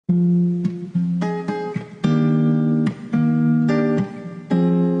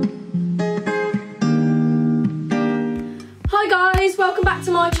Welcome back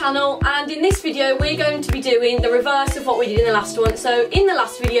to my channel, and in this video we're going to be doing the reverse of what we did in the last one. So in the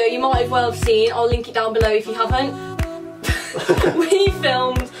last video, you might have well have seen, I'll link it down below if you haven't, we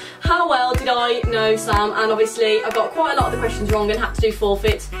filmed how well did I know Sam, and obviously I got quite a lot of the questions wrong and had to do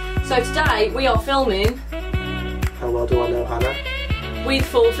forfeits. So today we are filming how well do I know Hannah? With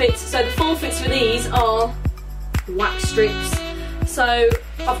forfeits. So the forfeits for these are wax strips. So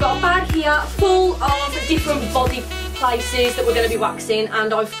I've got a bag here full of different body places that we're going to be waxing,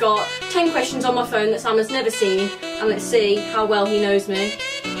 and I've got 10 questions on my phone that Sam has never seen, and let's see how well he knows me.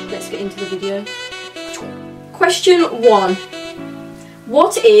 Let's get into the video. Question 1.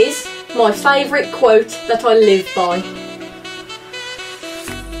 What is my favourite quote that I live by?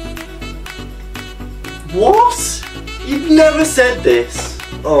 What? You've never said this?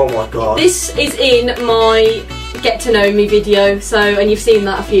 Oh my god. This is in my get to know me video, so, and you've seen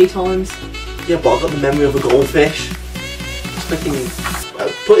that a few times. Yeah, but I've got the memory of a goldfish.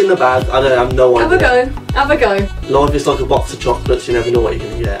 Put in the bag, I have no idea. Have a go. Life is like a box of chocolates, you never know what you're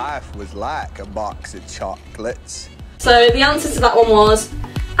going to get. Life was like a box of chocolates. So the answer to that one was,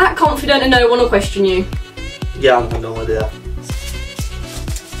 act confident and no one will question you. Yeah, I have no idea.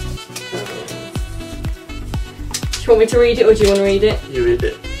 Do you want me to read it, or do you want to read it? You read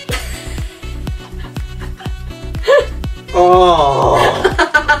it. Oh.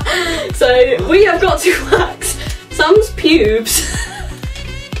 So we have got to wax Sam's pubes.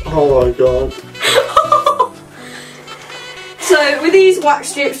 Oh my god. So with these wax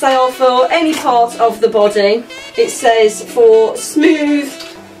strips, they are for any part of the body. It says for a smooth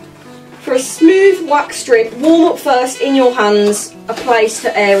wax strip, warm up first in your hands, place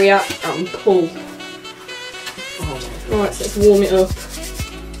to area and pull. Right, so let's warm it up.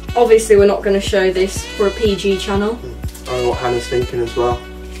 Obviously we're not going to show this for a PG channel. I know what Hannah's thinking as well.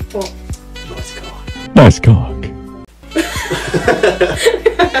 What? Nice cock. Nice cock.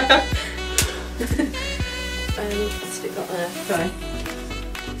 Stick that there. Okay.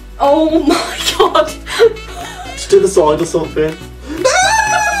 Oh my god! Just do the side or something.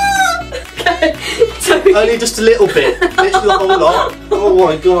 Okay. So only just a little bit. Literally the whole lot. Oh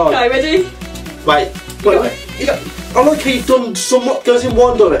my god. Okay, ready? Wait. I like how you've done somewhat goes in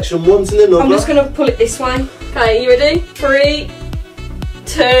one direction, one's in another. I'm just going to pull it this way. Okay, you ready? 3,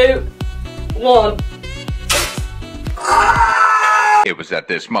 2, 1. It was at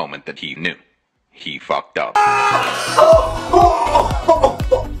this moment that he knew. He fucked up.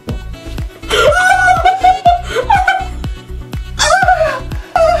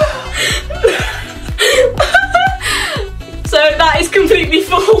 So that is completely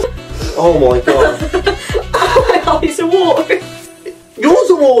full. Oh my god. My eyes are watering. Yours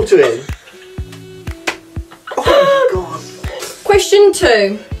are watering. Oh my god. Question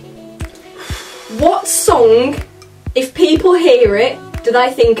 2. What song, if people hear it, do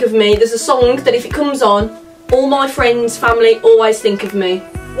they think of me? There's a song that if it comes on, all my friends, family always think of me.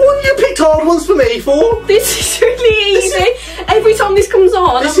 What you picked hard ones for me for? This is really easy. Every time this comes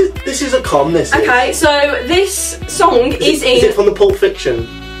on. This is a con, this is. Okay, so this song is in... Is it from the Pulp Fiction?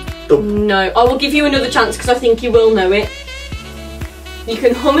 No, I will give you another chance because I think you will know it. You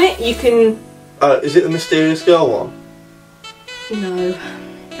can hum it, you can... Is it the Mysterious Girl one? No.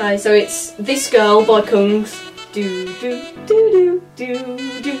 Okay, so it's This Girl by Kungs. Do do do do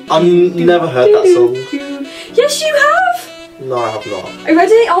do do. I've never heard that song. Yes, you have. No, I have not. Are you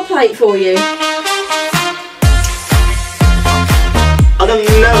ready? I'll play it for you. I've never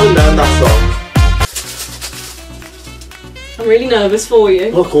known that song. I'm really nervous for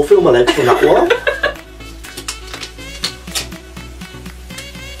you. Look, I'll feel my legs from that one.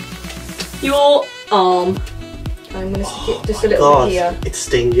 Your arm. Okay, I'm going to stick it just a little bit here. It's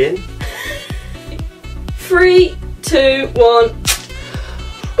stinging. 3, 2, 1.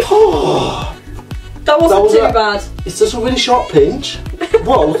 Oh, that wasn't too bad. It's just a really sharp pinch.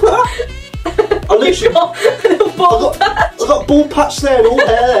 Whoa, look at that. I literally I got bald patch there and all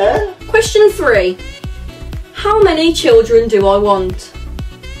hair there. Question 3. How many children do I want?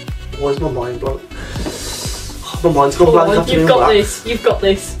 Why is my mind blank? My mind's gone blank. You've got this. You've got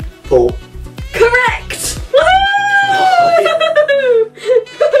this. 4. Correct!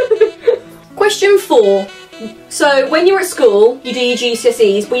 Question 4. So when you're at school, you do your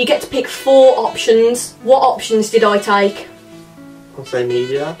GCSEs, but you get to pick 4 options. What options did I take? I'll say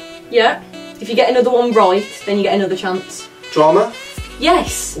media. Yeah. If you get another one right, then you get another chance. Drama?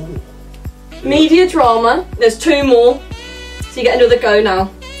 Yes. Ooh. Media, drama. There's 2 more. So you get another go now.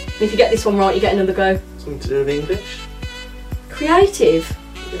 And if you get this one right, you get another go. Something to do with English? Creative?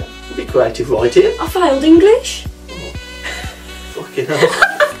 Yeah. creative writing. I failed English. Fucking hell.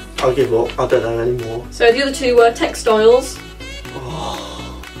 I'll give up. I don't know anymore. So the other two were textiles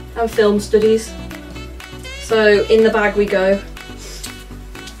and film studies. So in the bag we go.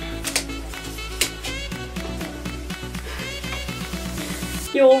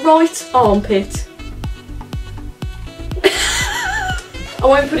 Your right armpit. I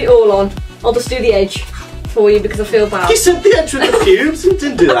won't put it all on. I'll just do the edge for you because I feel bad. You said the edge with the pubes. You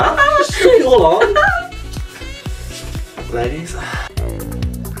didn't do that. Just stick it all on. Ladies.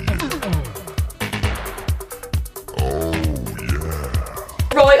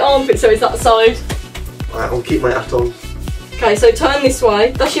 Right armpit, so is that side? Right, I'll keep my hat on. Okay, so turn this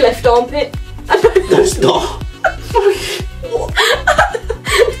way. That's your left armpit. No, it's not.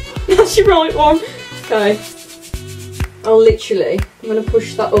 That's your right one. Okay. I'm going to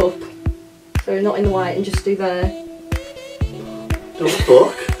push that up. So not in the way and just do there. Don't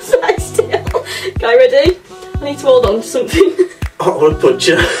fuck. Stay still. Okay, ready? I need to hold on to something. I want to punch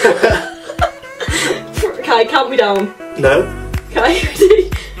you. Okay, count me down. No. Okay, ready?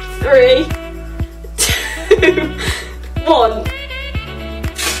 3, 2, 1.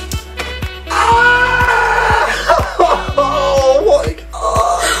 Oh my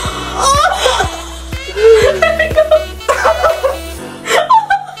god.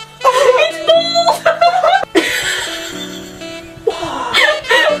 It's bald!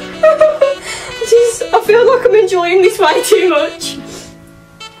 Jeez, I feel like I'm enjoying this way too much.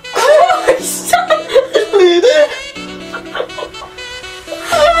 Stop! It's bleeding.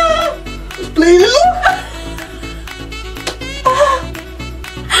 It's bleeding.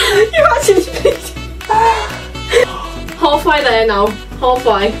 You're actually bleeding. Halfway there now.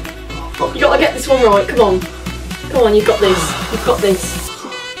 Halfway. You gotta get this one right. Come on. Come on, you've got this. You've got this.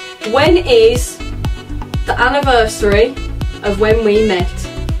 When is the anniversary of when we met?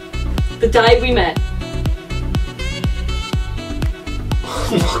 The day we met.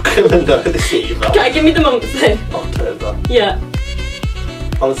 I'm not gonna know this either. Okay, give me the month then. October. Yeah.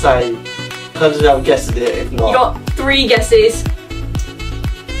 I'm saying, depends on I'm guessing it, if not. You got 3 guesses.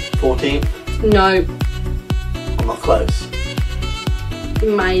 14th. No. I'm not close.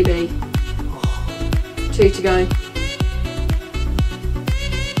 Maybe. 2 to go.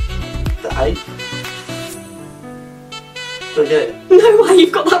 The 8th. Do I get it? No way,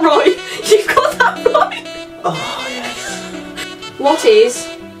 you've got that right. You've got that right. Oh, yes. What is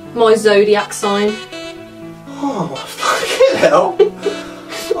my zodiac sign? Oh, my fucking hell.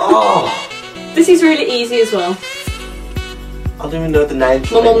 Oh. This is really easy as well. I don't even know the name.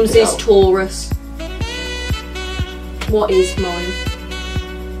 My mum's is Taurus. What is mine?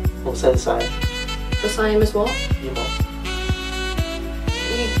 What's that saying? The same as what? Your mum.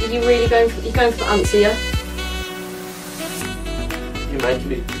 You really going for the answer, yeah? You're making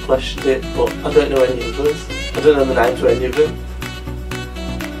me question it, but I don't know any of those. I don't know the names of any of them.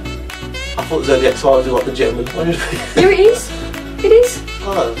 I thought Zodiac signs were like the German one. Here it is. It is.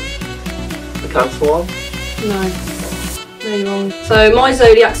 Oh. The Cancer one? No. No, you're wrong. So my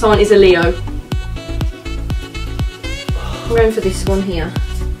zodiac sign is a Leo. I'm going for this one here.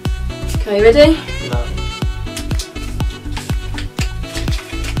 Okay, ready? No.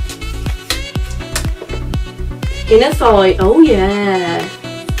 Inner thigh. Oh yeah.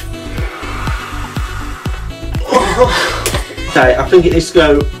 Okay, I think it needs to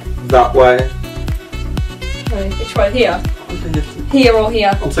go that way. Okay, which way? Here? I'm thinking, Here or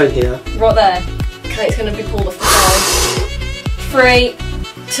here? I'm saying here. Right there. Okay, it's going to be pulled off the side. 3,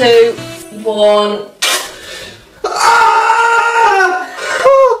 2, 1. Ah!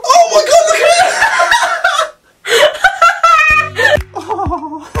 Oh my god, look at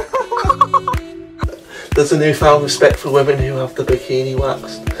it! There's a newfound respect for women who have the bikini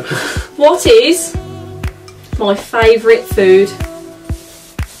waxed. What is my favourite food?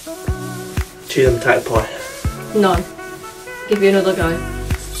 Cheese and potato pie. No. Give you another go.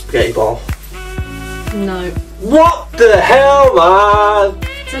 Spaghetti ball. No. What the hell, man?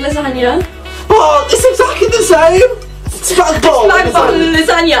 It's a lasagna. Oh, it's exactly the same! It's about a ball. Spag bol and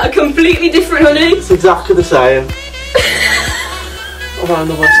lasagna are completely different, honey. It's exactly the same. I've had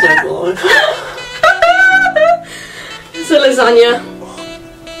the worst day of my life. It's a lasagna.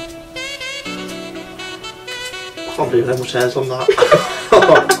 I can't believe how much hair's on that.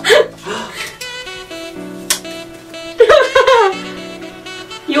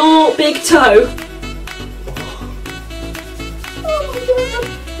 Your big toe. Oh my god.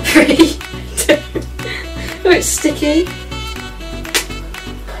 3, 2. Oh, it's sticky.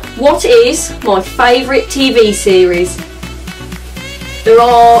 What is my favourite TV series? There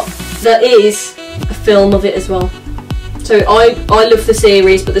is a film of it as well. So I love the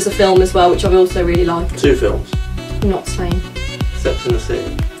series, but there's a film as well, which I also really like. 2 films. I'm not saying. Sex and the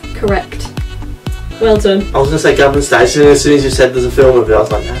City. Correct. Well done. I was going to say Gavin Station, and as soon as you said there's a film of it, I was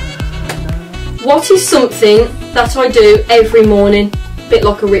like, nah. What is something that I do every morning? A bit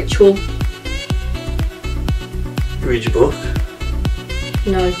like a ritual. You read your book.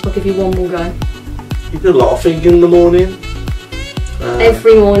 No, I'll give you one more go. You do a lot of things in the morning.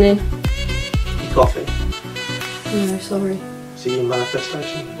 Every morning. Your coffee. No, sorry. See your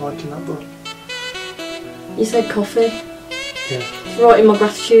manifestation, like in that book. You said coffee. Yeah. It's right in my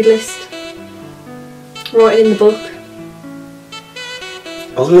gratitude list. Write it in the book.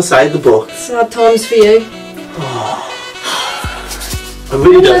 I was going to say the book. Sad times for you. I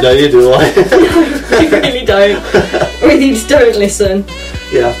really don't know you, do I? No, you really don't. Really just don't listen.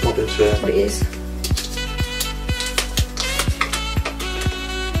 Yeah, that's probably true. That's what it is.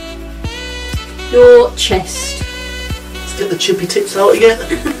 Your chest. Let's get the chippy tips out again.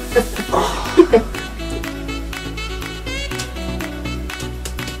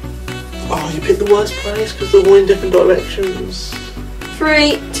 Oh, you picked the worst place because they're all in different directions.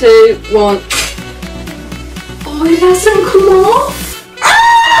 3, 2, 1. Oh, it hasn't come off.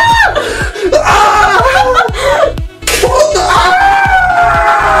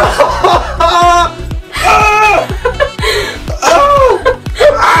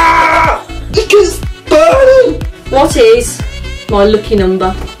 It gets burning. What is my lucky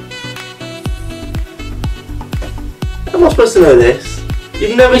number? How am I supposed to know this?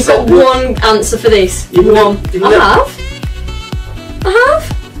 You've never You've said got one answer for this. You've One. you've I have.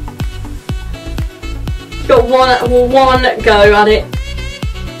 You've got one go at it.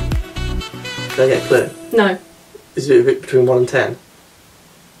 Can I get a clue? No. Is it between 1 and 10?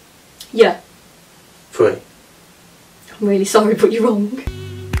 Yeah. 3. I'm really sorry, but you're wrong.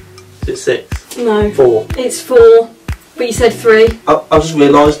 Is it 6? No. 4. It's 4. But you said 3. I just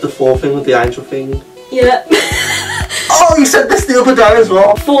realised the 4 thing with the angel thing. Yeah. Oh, you said this the other day as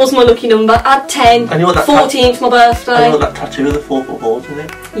well. 4's my lucky number. Add 10. And you want that 14th's my I birthday. know that tattoo with the 4 foot balls in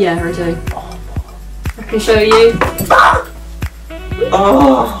it. Yeah, I do. I can show you.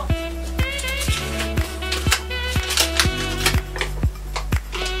 Oh.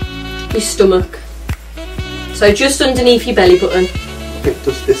 Your stomach. So just underneath your belly button. I think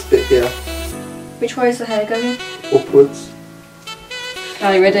just this bit here. Which way is the hair going? Upwards.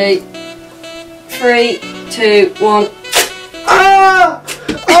 Okay, ready? 3, 2, 1. Ah!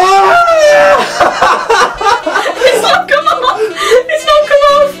 Ah! It's not come off! It's not come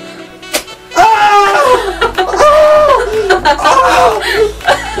off! Ah!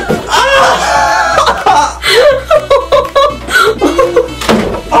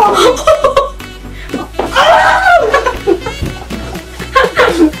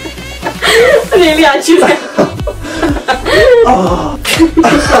 I nearly had you there.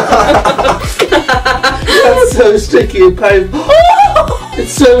 That's so sticky and painful.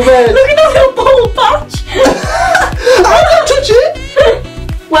 It's so red. Look at that little bald patch. I don't touch it.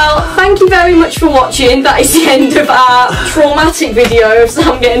 Well, thank you very much for watching. That is the end of our traumatic video of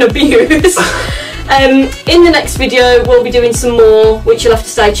Sam getting abused. In the next video we'll be doing some more, which you'll have to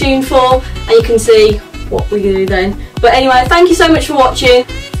stay tuned for, and you can see what we do then. But anyway, thank you so much for watching.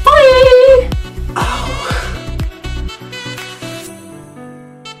 Bye!